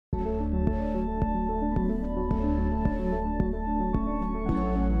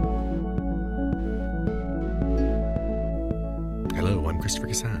Christopher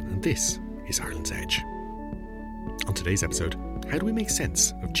Cassan, and this is Ireland's Edge. On today's episode, how do we make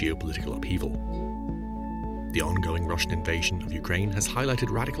sense of geopolitical upheaval? The ongoing Russian invasion of Ukraine has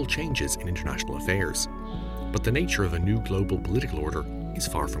highlighted radical changes in international affairs, but the nature of a new global political order is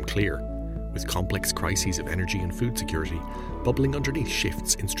far from clear, with complex crises of energy and food security bubbling underneath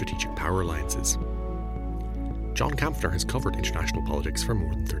shifts in strategic power alliances. John Kampfner has covered international politics for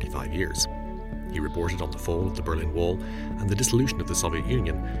more than 35 years. He reported on the fall of the Berlin Wall and the dissolution of the Soviet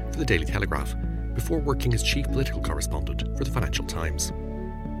Union for the Daily Telegraph, before working as chief political correspondent for the Financial Times.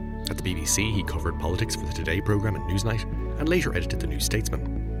 At the BBC, he covered politics for the Today programme and Newsnight, and later edited the New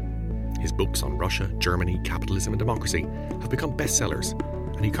Statesman. His books on Russia, Germany, capitalism and democracy have become bestsellers,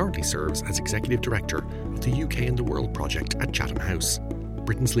 and he currently serves as executive director of the UK and the World project at Chatham House,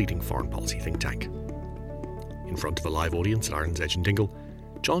 Britain's leading foreign policy think tank. In front of a live audience at Ireland's Edge in Dingle,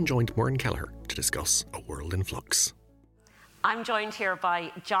 John joined Muireann Kelleher to discuss a world in flux. I'm joined here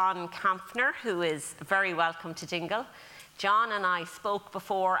by John Kampfner, who is very welcome to Dingle. John and I spoke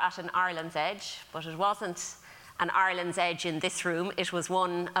before at an Ireland's Edge, but it wasn't an Ireland's Edge in this room. It was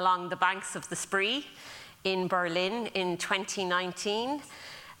one along the banks of the Spree in Berlin in 2019.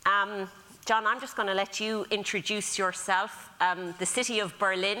 John, I'm just going to let you introduce yourself. The city of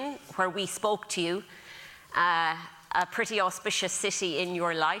Berlin, where we spoke to you, a pretty auspicious city in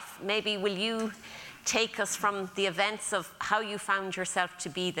your life. Maybe will you take us from the events of how you found yourself to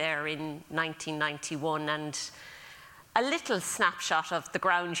be there in 1991 and a little snapshot of the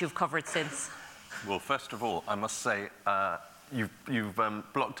ground you've covered since? Well, first of all, I must say, you've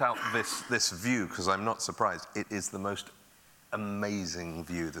blocked out this view, because I'm not surprised. It is the most amazing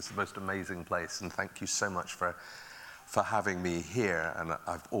view. This is the most amazing place, and thank you so much for having me here. And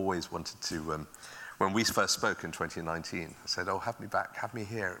I've always wanted to, when we first spoke in 2019, I said, oh, have me back, have me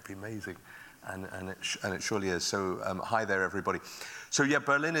here, it'd be amazing. And it surely is. So hi there, everybody. So yeah,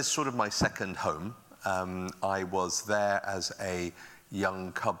 Berlin is sort of my second home. I was there as a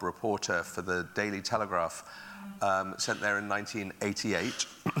young cub reporter for the Daily Telegraph, sent there in 1988.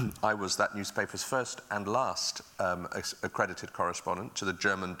 I was that newspaper's first and last accredited correspondent to the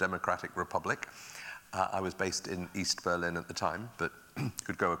German Democratic Republic. I was based in East Berlin at the time, but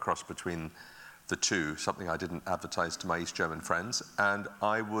could go across between the two, something I didn't advertise to my East German friends. And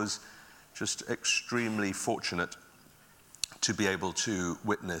I was just extremely fortunate to be able to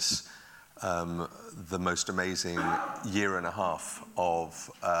witness the most amazing year and a half of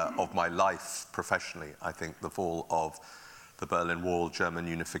my life professionally. I think the fall of the Berlin Wall, German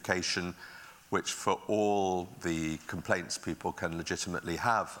unification, which for all the complaints people can legitimately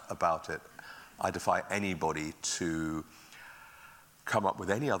have about it, I defy anybody to come up with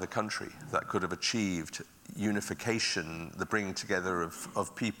any other country that could have achieved unification, the bringing together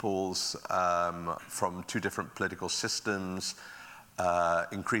of peoples from two different political systems,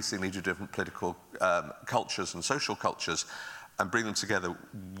 increasingly two different political cultures and social cultures, and bring them together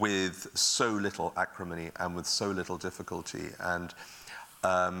with so little acrimony and with so little difficulty. And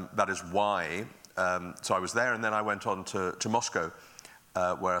that is why, so I was there, and then I went on to Moscow,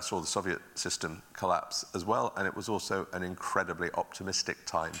 where I saw the Soviet system collapse as well, and it was also an incredibly optimistic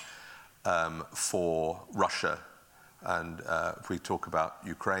time for Russia. And if we talk about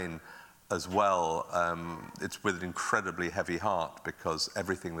Ukraine as well, it's with an incredibly heavy heart, because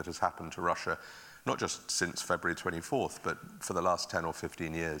everything that has happened to Russia, not just since February 24th, but for the last 10 or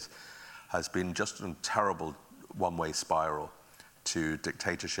 15 years, has been just a terrible one-way spiral to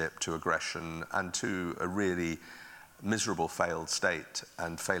dictatorship, to aggression, and to a really miserable failed state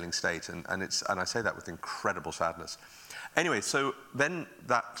and failing state. And I say that with incredible sadness. Anyway, so then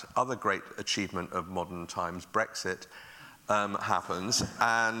that other great achievement of modern times, Brexit, happens,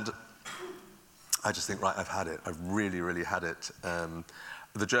 and I just think, right, I've had it. I've really, really had it.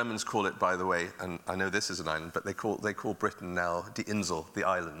 The Germans call it, by the way, and I know this is an island, but they call Britain now Die Insel, the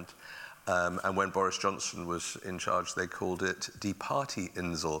island. And when Boris Johnson was in charge, they called it Die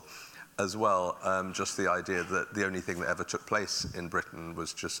Party-Insel as well. Just the idea that the only thing that ever took place in Britain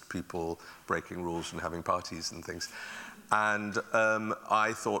was just people breaking rules and having parties and things. And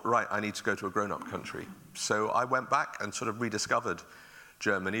I thought, right, I need to go to a grown-up country. So I went back and sort of rediscovered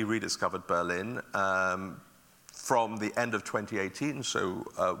Germany, rediscovered Berlin from the end of 2018. So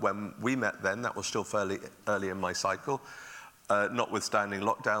when we met then, that was still fairly early in my cycle. Notwithstanding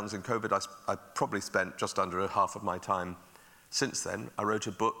lockdowns and COVID, I probably spent just under half of my time since then. I wrote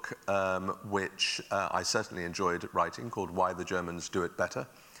a book which I certainly enjoyed writing, called Why the Germans Do It Better,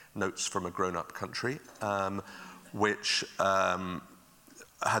 Notes from a Grown-Up Country, which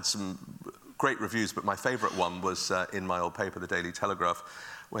had some great reviews, but my favourite one was in my old paper, the Daily Telegraph,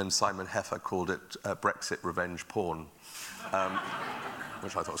 when Simon Heffer called it Brexit revenge porn.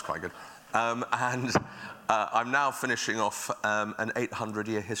 which I thought was quite good. And I'm now finishing off an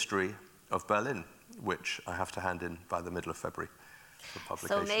 800-year history of Berlin, which I have to hand in by the middle of February for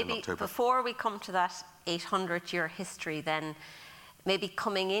publication so in maybe October. before we come to that 800-year history, then maybe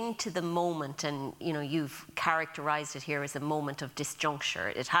coming into the moment, and you've characterized it here as a moment of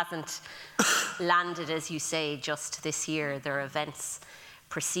disjuncture. It hasn't landed, as you say, just this year. There are events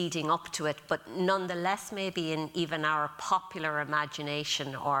proceeding up to it, but nonetheless, maybe in even our popular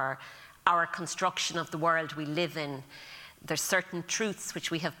imagination or our construction of the world we live in, there's certain truths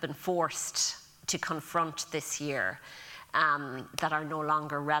which we have been forced to confront this year that are no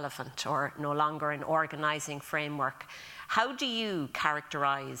longer relevant or no longer an organizing framework. How do you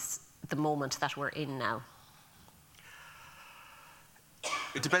characterize the moment that we're in now?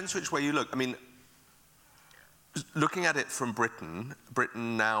 It depends which way you look. I mean, looking at it from Britain,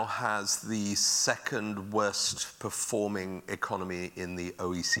 Britain now has the second worst performing economy in the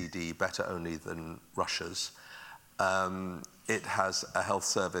OECD, better only than Russia's. It has a health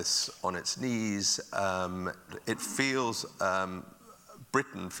service on its knees.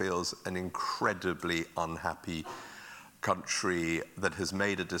 Britain feels an incredibly unhappy country that has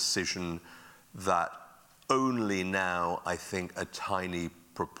made a decision that only now, I think, a tiny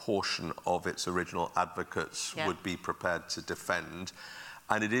proportion of its original advocates would be prepared to defend.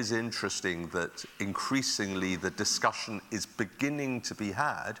 And it is interesting that increasingly the discussion is beginning to be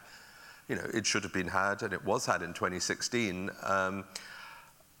had. It should have been had, and it was had in 2016,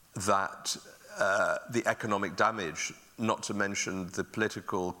 that the economic damage, not to mention the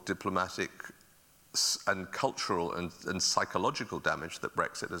political, diplomatic, and cultural and psychological damage that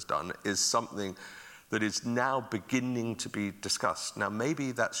Brexit has done, is something that is now beginning to be discussed. Now,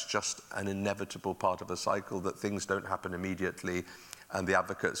 maybe that's just an inevitable part of a cycle, that things don't happen immediately, and the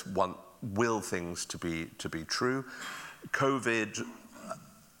advocates will things to be true. COVID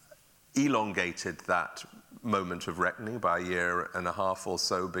elongated that moment of reckoning by a year and a half or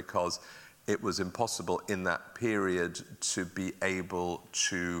so, because it was impossible in that period to be able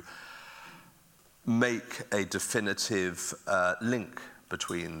to make a definitive link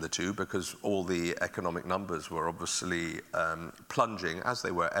between the two, because all the economic numbers were obviously plunging, as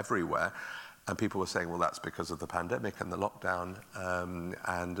they were everywhere, and people were saying, well, that's because of the pandemic and the lockdown,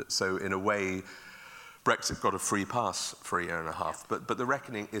 and so in a way Brexit got a free pass for a year and a half, but the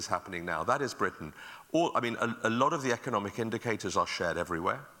reckoning is happening now. That is Britain. A lot of the economic indicators are shared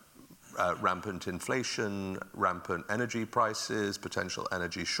everywhere. Rampant inflation, rampant energy prices, potential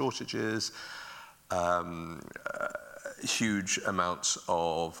energy shortages, huge amounts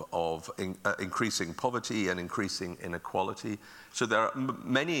of increasing poverty and increasing inequality. So there are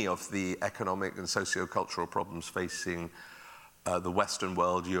many of the economic and socio-cultural problems facing the Western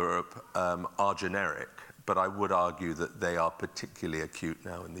world, Europe, are generic, but I would argue that they are particularly acute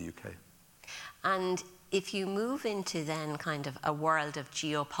now in the UK. And if you move into then kind of a world of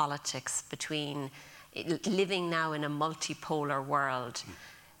geopolitics, between living now in a multipolar world,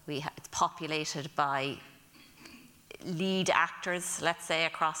 it's populated by lead actors, let's say,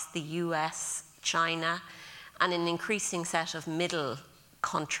 across the US, China, and an increasing set of middle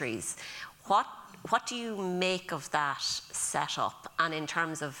countries. What do you make of that setup, and in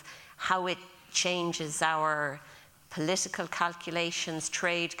terms of how it changes our political calculations,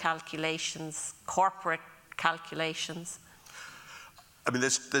 trade calculations, corporate calculations? I mean,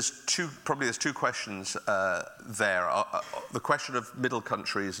 there's two questions there. The question of middle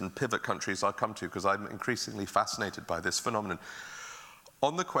countries and pivot countries I'll come to, because I'm increasingly fascinated by this phenomenon.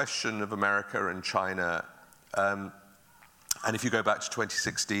 On the question of America and China, and if you go back to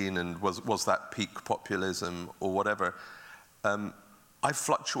 2016 and was that peak populism or whatever, I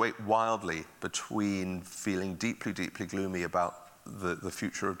fluctuate wildly between feeling deeply, deeply gloomy about the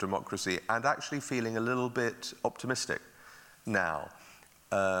future of democracy and actually feeling a little bit optimistic now.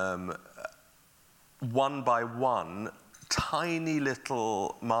 One by one, tiny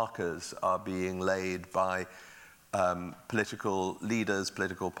little markers are being laid by political leaders,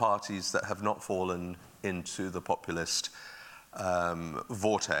 political parties that have not fallen into the populist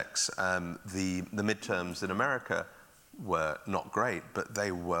vortex. The midterms in America were not great, but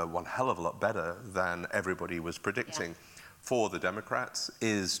they were one hell of a lot better than everybody was predicting. Yeah. For the Democrats,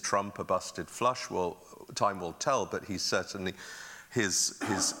 is Trump a busted flush? Well, time will tell, but he's certainly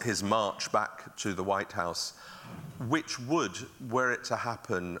his march back to the White House, which would, were it to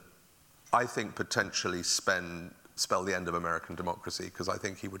happen, I think potentially spell the end of American democracy, because I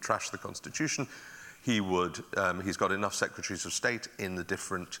think he would trash the Constitution. He would. He's got enough secretaries of state in the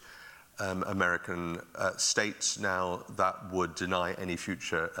different American states now that would deny any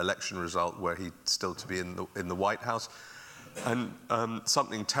future election result were he still to be in the White House. And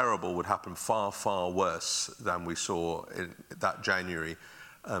something terrible would happen far, far worse than we saw in that January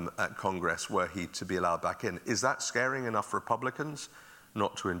at Congress, were he to be allowed back in. Is that scaring enough Republicans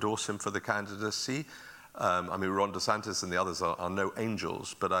not to endorse him for the candidacy? I mean, Ron DeSantis and the others are no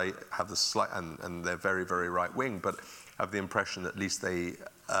angels, but I have the slight, and they're very, very right-wing, but I have the impression that at least they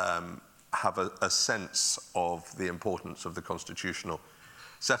have a sense of the importance of the constitutional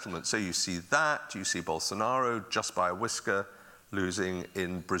settlement. So you see that, you see Bolsonaro just by a whisker losing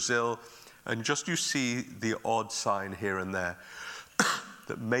in Brazil, and just you see the odd sign here and there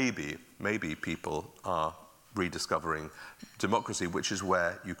that maybe people are rediscovering democracy, which is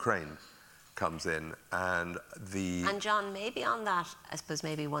where Ukraine comes in. And John, maybe on that, I suppose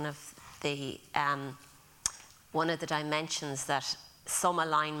maybe one of the dimensions that some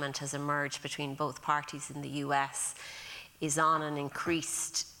alignment has emerged between both parties in the US is on an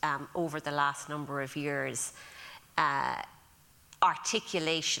increased, over the last number of years,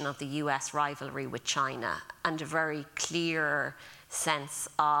 articulation of the US rivalry with China, and a very clear sense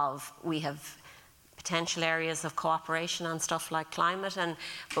of we have potential areas of cooperation on stuff like climate,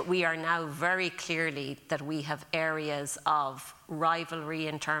 but we are now very clearly that we have areas of rivalry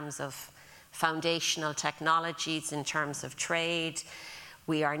in terms of foundational technologies, in terms of trade.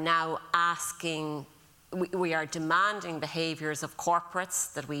 We are now we are demanding behaviours of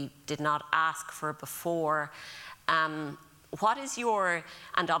corporates that we did not ask for before. What is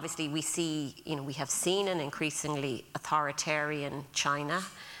and obviously we see, we have seen an increasingly authoritarian China.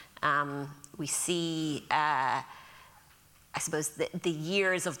 We see, I suppose, the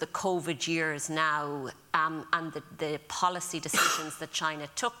years of the COVID years now, and the policy decisions that China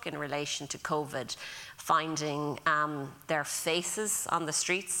took in relation to COVID, finding their faces on the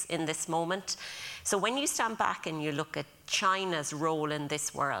streets in this moment. So when you stand back and you look at China's role in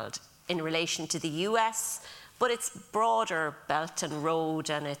this world in relation to the US, but its broader Belt and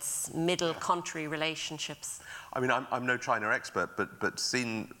Road and its middle country relationships. I mean, I'm no China expert, but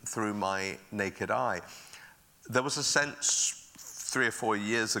seen through my naked eye, there was a sense 3 or 4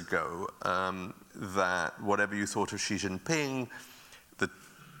 years ago that whatever you thought of Xi Jinping, that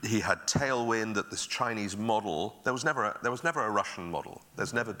he had tailwind, that this Chinese model, there was never a Russian model.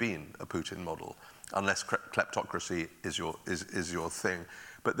 There's never been a Putin model, unless kleptocracy is your thing.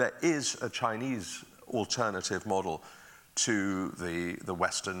 But there is a Chinese alternative model to the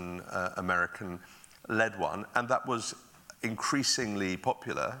Western American-led one, and that was increasingly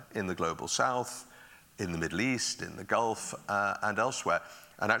popular in the global South, in the Middle East, in the Gulf, and elsewhere.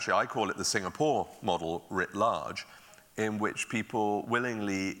 And actually, I call it the Singapore model writ large, in which people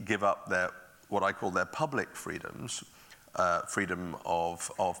willingly give up what I call their public freedoms, freedom of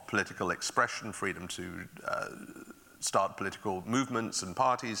political expression, freedom to start political movements and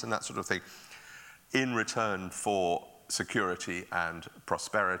parties and that sort of thing, in return for security and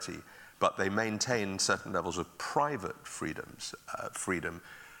prosperity. But they maintain certain levels of private freedoms, freedom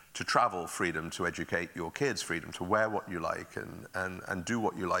to travel, freedom to educate your kids, freedom to wear what you like and do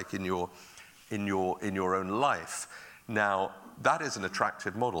what you like in your own life. Now, that is an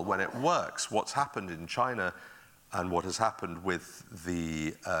attractive model when it works. What's happened in China and what has happened with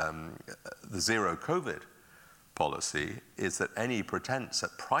the zero COVID policy is that any pretense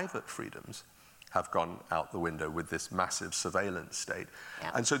at private freedoms have gone out the window with this massive surveillance state.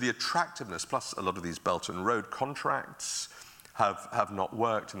 Yep. And so the attractiveness, plus a lot of these Belt and Road contracts have not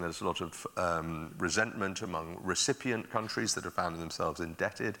worked, and there's a lot of resentment among recipient countries that have found themselves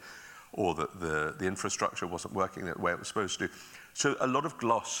indebted, or that the infrastructure wasn't working the way it was supposed to. So a lot of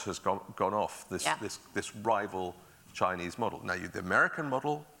gloss has gone off this rival Chinese model. Now, the American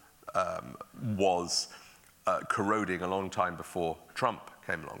model was corroding a long time before Trump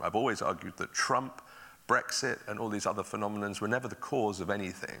came along. I've always argued that Trump, Brexit, and all these other phenomena were never the cause of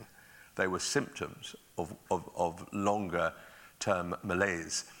anything. They were symptoms of longer-term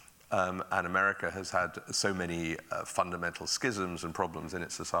malaise. And America has had so many fundamental schisms and problems in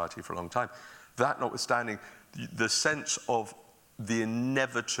its society for a long time. That notwithstanding, the sense of the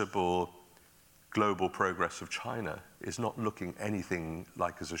inevitable global progress of China is not looking anything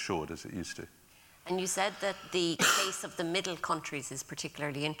like as assured as it used to. And you said that the case of the middle countries is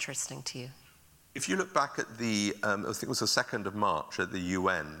particularly interesting to you. If you look back at the, I think it was the 2nd of March at the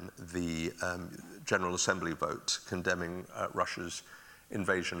UN, the General Assembly vote condemning Russia's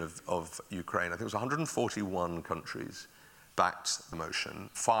invasion of Ukraine, I think it was 141 countries backed the motion.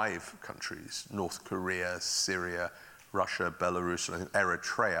 5 countries, North Korea, Syria, Russia, Belarus, and I think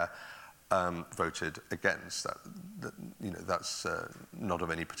Eritrea, voted against. That's not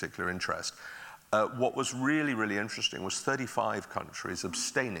of any particular interest. What was really, really interesting was 35 countries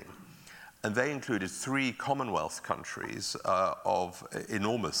abstaining. and they included 3 Commonwealth countries of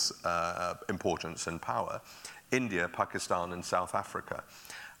enormous importance and power: India, Pakistan, and South Africa.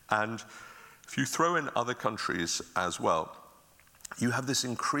 And if you throw in other countries as well, you have this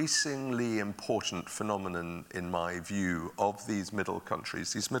increasingly important phenomenon, in my view, of these middle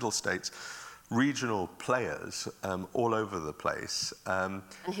countries, these middle states, regional players all over the place. And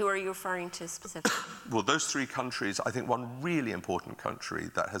who are you referring to specifically? Well, those 3 countries, I think one really important country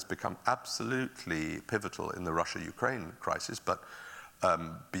that has become absolutely pivotal in the Russia-Ukraine crisis, but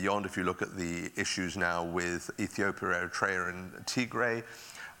beyond, if you look at the issues now with Ethiopia, Eritrea, and Tigray,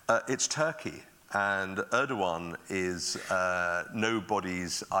 it's Turkey. And Erdogan is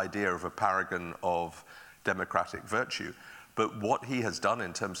nobody's idea of a paragon of democratic virtue. But what he has done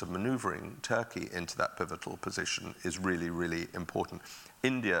in terms of maneuvering Turkey into that pivotal position is really, really important.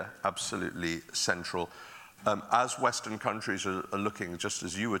 India, absolutely central. As Western countries are looking, just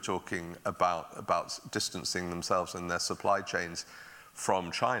as you were talking about distancing themselves and their supply chains from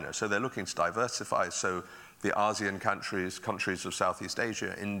China, so they're looking to diversify. So the ASEAN countries of Southeast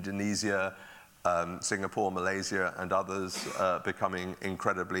Asia, Indonesia, Singapore, Malaysia, and others becoming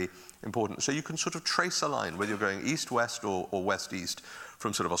incredibly important. So you can sort of trace a line, whether you're going east-west or west-east,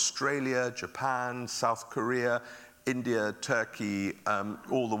 from sort of Australia, Japan, South Korea, India, Turkey,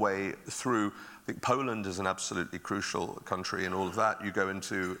 all the way through. I think Poland is an absolutely crucial country in all of that. You go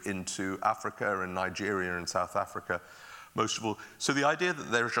into Africa and Nigeria and South Africa, most of all. So the idea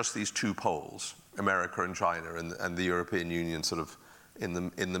that there are just these 2 poles, America and China, and the European Union sort of in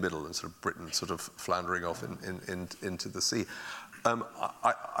the middle, and sort of Britain sort of floundering off into the sea,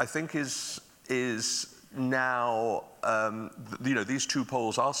 I think is now, these 2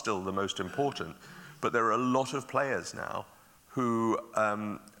 poles are still the most important, but there are a lot of players now who,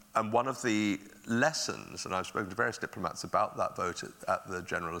 and one of the lessons, and I've spoken to various diplomats about that vote at the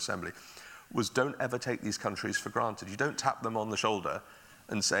General Assembly, was don't ever take these countries for granted. You don't tap them on the shoulder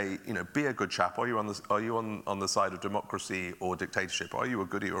and say, be a good chap. Are you on the side of democracy or dictatorship? Are you a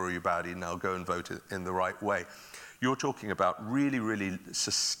goodie or are you a baddie? Now go and vote in the right way. You're talking about really, really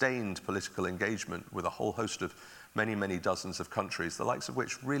sustained political engagement with a whole host of many, many dozens of countries, the likes of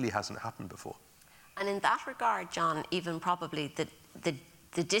which really hasn't happened before. And in that regard, John, even probably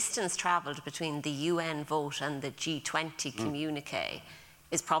the distance travelled between the UN vote and the G20 communique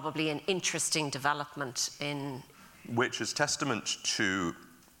is probably an interesting development in... Which is testament to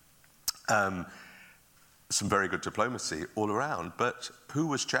some very good diplomacy all around. But who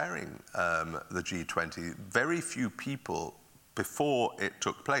was chairing the G20? Very few people before it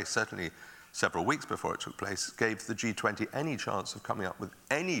took place, certainly several weeks before it took place, gave the G20 any chance of coming up with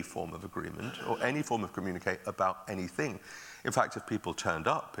any form of agreement or any form of communique about anything. In fact, if people turned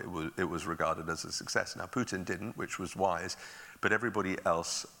up, it was regarded as a success. Now, Putin didn't, which was wise, but everybody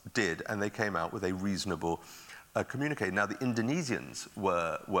else did, and they came out with a reasonable communique. Now, the Indonesians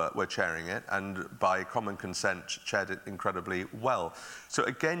were chairing it, and by common consent chaired it incredibly well. So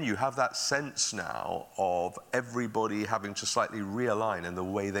again, you have that sense now of everybody having to slightly realign in the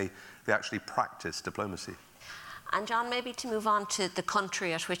way they actually practice diplomacy. And John, maybe to move on to the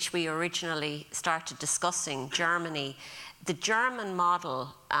country at which we originally started discussing, Germany. The German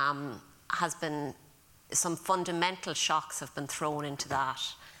model has been, some fundamental shocks have been thrown into that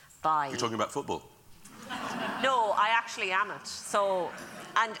by... You're talking about football? No, I actually am it. So,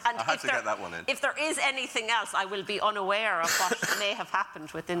 and I had to get that one in. If there is anything else, I will be unaware of what may have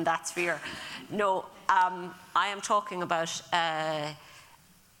happened within that sphere. No, I am talking about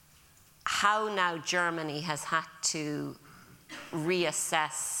how now Germany has had to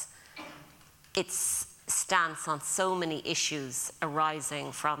reassess its stance on so many issues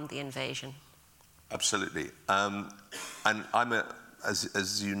arising from the invasion. Absolutely. And I'm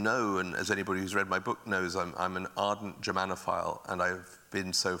as you know, and as anybody who's read my book knows, I'm an ardent Germanophile, and I've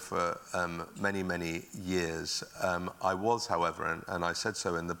been so for many, many years. I was, however, and I said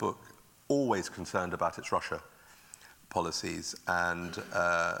so in the book, always concerned about its Russia policies. And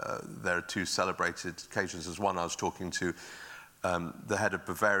there are 2 celebrated occasions. There's one I was talking to the head of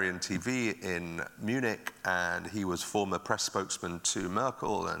Bavarian TV in Munich, and he was former press spokesman to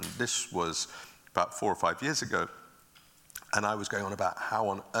Merkel, and this was about 4 or 5 years ago. And I was going on about how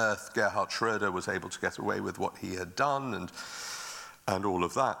on earth Gerhard Schröder was able to get away with what he had done and all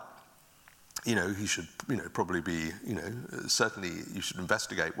of that. He should, probably be, certainly you should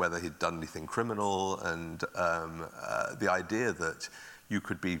investigate whether he'd done anything criminal, and the idea that you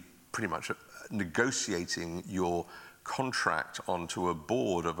could be pretty much negotiating your contract onto a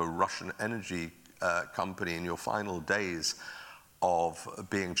board of a Russian energy company in your final days of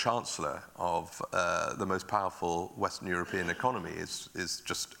being chancellor of the most powerful Western European economy is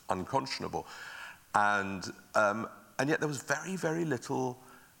just unconscionable. And yet there was very, very little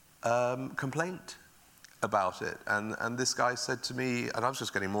complaint about it. And this guy said to me, and I was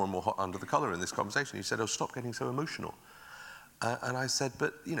just getting more and more hot under the collar in this conversation, he said, "Oh, stop getting so emotional." And I said,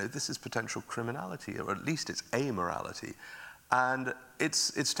 "But, you know, this is potential criminality, or at least it's amorality." And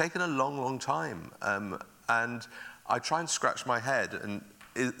it's taken a long, long time. And I try and scratch my head and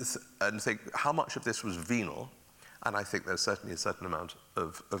think how much of this was venal, and I think there's certainly a certain amount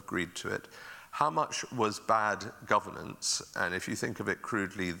of greed to it. How much was bad governance? And if you think of it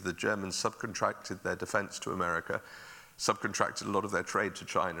crudely, the Germans subcontracted their defense to America, subcontracted a lot of their trade to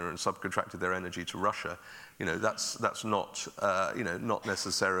China, and subcontracted their energy to Russia. You know, that's not not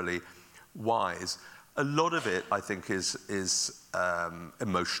necessarily wise. A lot of it, I think, is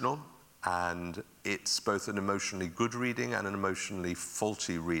emotional, and it's both an emotionally good reading and an emotionally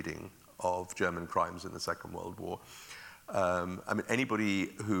faulty reading of German crimes in the Second World War. I mean,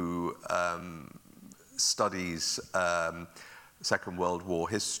 anybody who studies Second World War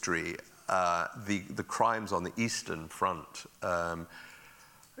history, the crimes on the Eastern Front,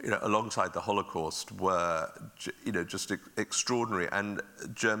 alongside the Holocaust, were just extraordinary. And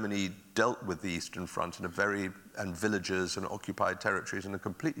Germany dealt with the Eastern Front and villages and occupied territories in a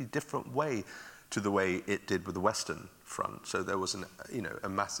completely different way to the way it did with the Western Front. So there was a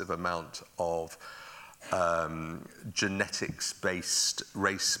massive amount of genetics-based,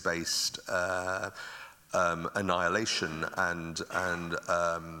 race-based annihilation and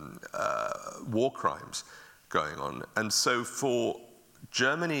war crimes going on. And so for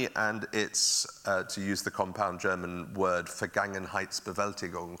Germany and its, to use the compound German word,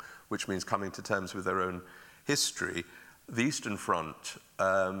 Vergangenheitsbewältigung, which means coming to terms with their own history, the Eastern Front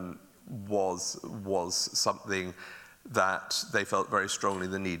was something that they felt very strongly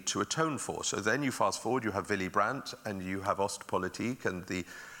the need to atone for. So then you fast forward, you have Willy Brandt and you have Ostpolitik and the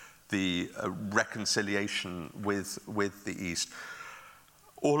reconciliation with the East.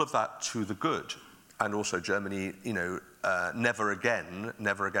 All of that to the good. And also Germany, never again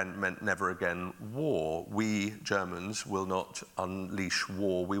meant never again war. We Germans will not unleash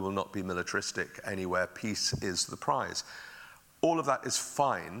war. We will not be militaristic anywhere. Peace is the prize. All of that is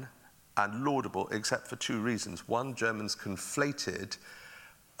fine and laudable, except for two reasons. One, Germans conflated,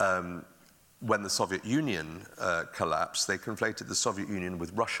 when the Soviet Union collapsed, they conflated the Soviet Union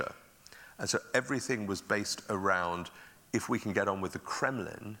with Russia. And so everything was based around, if we can get on with the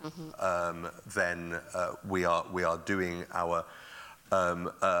Kremlin, then we are doing our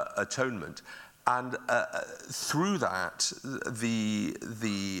atonement. And through that,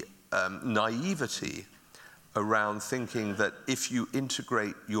 the naivety around thinking that if you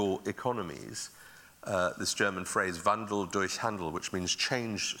integrate your economies, this German phrase, Wandel durch Handel, which means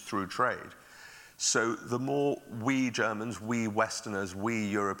change through trade. So the more we Germans, we Westerners, we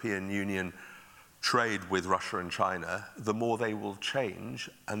European Union trade with Russia and China, the more they will change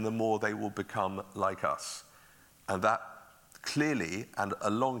and the more they will become like us. And that clearly, and a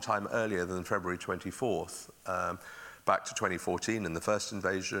long time earlier than February 24th, back to 2014 and the first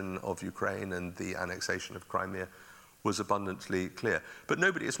invasion of Ukraine and the annexation of Crimea, was abundantly clear. But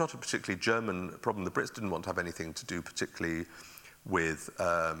it's not a particularly German problem. The Brits didn't want to have anything to do particularly with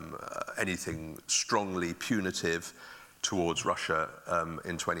anything strongly punitive towards Russia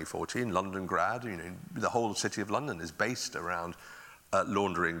in 2014. Londongrad, the whole city of London is based around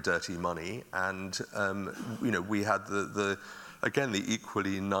laundering dirty money. And, we had the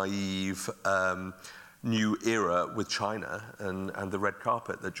equally naive new era with China and the red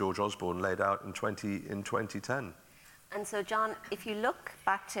carpet that George Osborne laid out in 2010. And so, John, if you look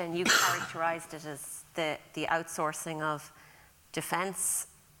back to, and you characterised it as the outsourcing of defence,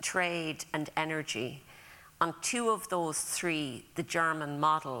 trade and energy, on two of those three, the German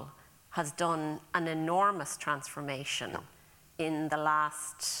model has done an enormous transformation in the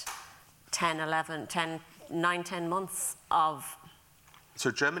last 9-10 months of...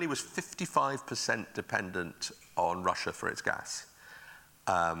 So Germany was 55% dependent on Russia for its gas,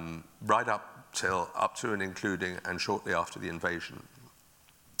 right up to and including and shortly after the invasion.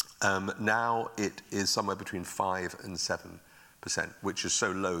 Now it is somewhere between 5 and 7%, which is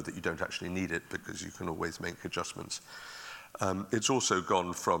so low that you don't actually need it because you can always make adjustments. It's also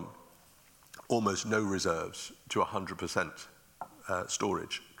gone from almost no reserves to 100%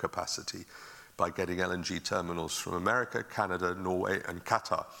 storage capacity by getting LNG terminals from America, Canada, Norway, and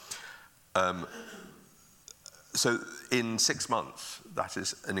Qatar. So in 6 months, that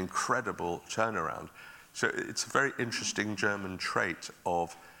is an incredible turnaround. So it's a very interesting German trait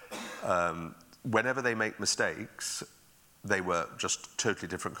of whenever they make mistakes, they were just totally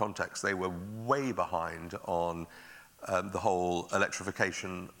different contexts. They were way behind on the whole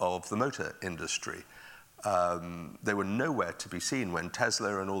electrification of the motor industry. They were nowhere to be seen when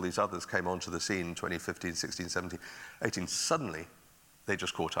Tesla and all these others came onto the scene in 2015, 16, 17, 18. Suddenly, they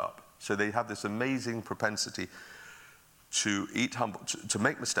just caught up. So they have this amazing propensity to to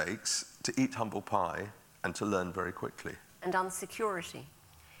make mistakes, to eat humble pie, and to learn very quickly. And on security?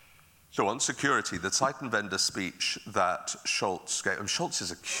 So on security, the Zeitenwende speech that Scholz gave, Scholz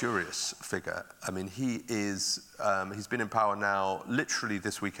is a curious figure. I mean, he's been in power now literally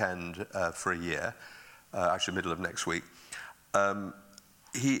this weekend for a year, actually middle of next week.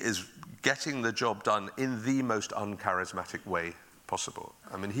 He is getting the job done in the most uncharismatic way possible.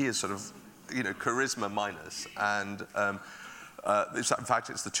 I mean, he is sort of, charisma minus. And in fact,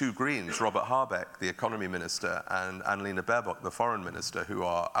 it's the two Greens, Robert Habeck, the economy minister, and Annalena Baerbock, the foreign minister, who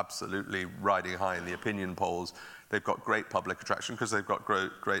are absolutely riding high in the opinion polls. They've got great public attraction because they've got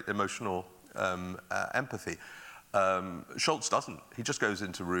great emotional empathy. Scholz doesn't. He just goes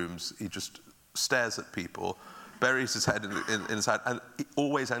into rooms, he just stares at people, buries his head in his hand, and he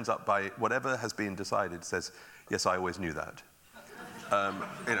always ends up by whatever has been decided, says, yes, I always knew that.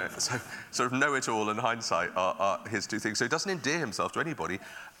 So sort of know-it-all and hindsight are his two things. So he doesn't endear himself to anybody,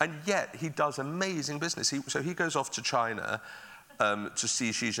 and yet he does amazing business. So he goes off to China to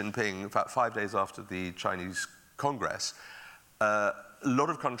see Xi Jinping about 5 days after the Chinese Congress. A lot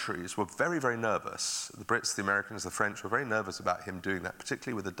of countries were very, very nervous. The Brits, the Americans, the French were very nervous about him doing that,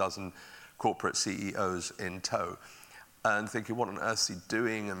 particularly with a dozen corporate CEOs in tow, and thinking, what on earth is he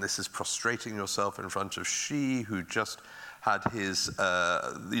doing? And this is prostrating yourself in front of Xi, who just had his,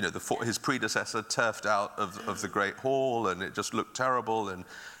 his predecessor turfed out of the Great Hall, and it just looked terrible and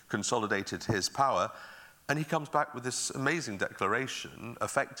consolidated his power. And he comes back with this amazing declaration,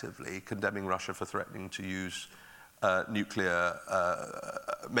 effectively condemning Russia for threatening to use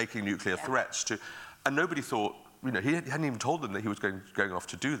making nuclear threats to, and nobody thought, he hadn't even told them that he was going off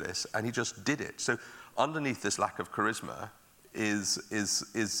to do this, and he just did it. So underneath this lack of charisma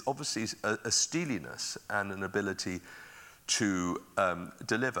is obviously a steeliness and an ability to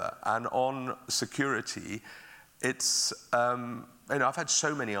deliver. And on security, it's, I've had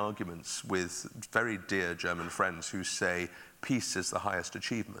so many arguments with very dear German friends who say peace is the highest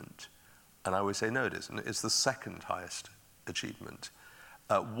achievement. And I always say, no, it isn't. It's the second highest achievement.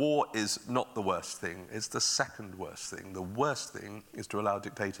 War is not the worst thing, it's the second worst thing. The worst thing is to allow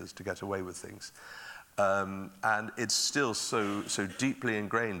dictators to get away with things. And it's still so deeply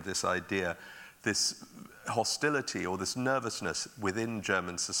ingrained, this idea, this hostility or this nervousness within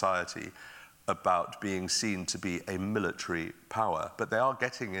German society about being seen to be a military power. But they are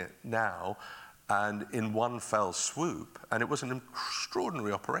getting it now, and in one fell swoop, and it was an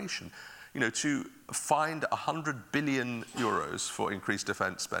extraordinary operation. To find 100 billion euros for increased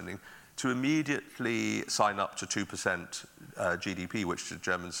defense spending, to immediately sign up to 2% GDP, which the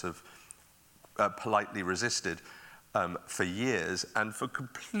Germans have politely resisted for years, and for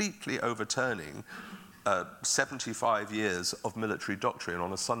completely overturning 75 years of military doctrine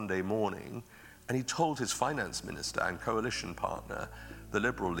on a Sunday morning. And he told his finance minister and coalition partner, the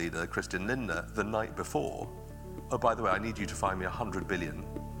Liberal leader, Christian Lindner, the night before, oh, by the way, I need you to find me 100 billion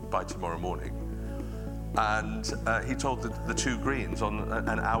by tomorrow morning. And he told the two Greens on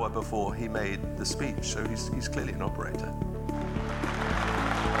an hour before he made the speech, so he's clearly an operator.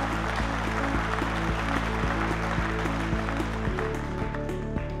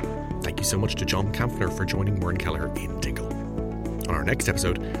 Thank you so much to John Kampfner for joining Muireann Kelleher in Dingle. On our next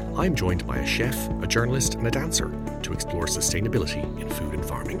episode, I'm joined by a chef, a journalist and a dancer to explore sustainability in food and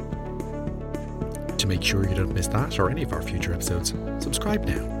farming. To make sure you don't miss that or any of our future episodes, subscribe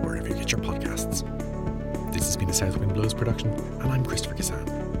now wherever you get your podcasts. This has been a South Wind Blows production, and I'm Christopher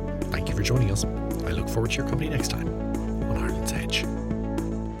Kazan. Thank you for joining us. I look forward to your company next time on Ireland's Edge.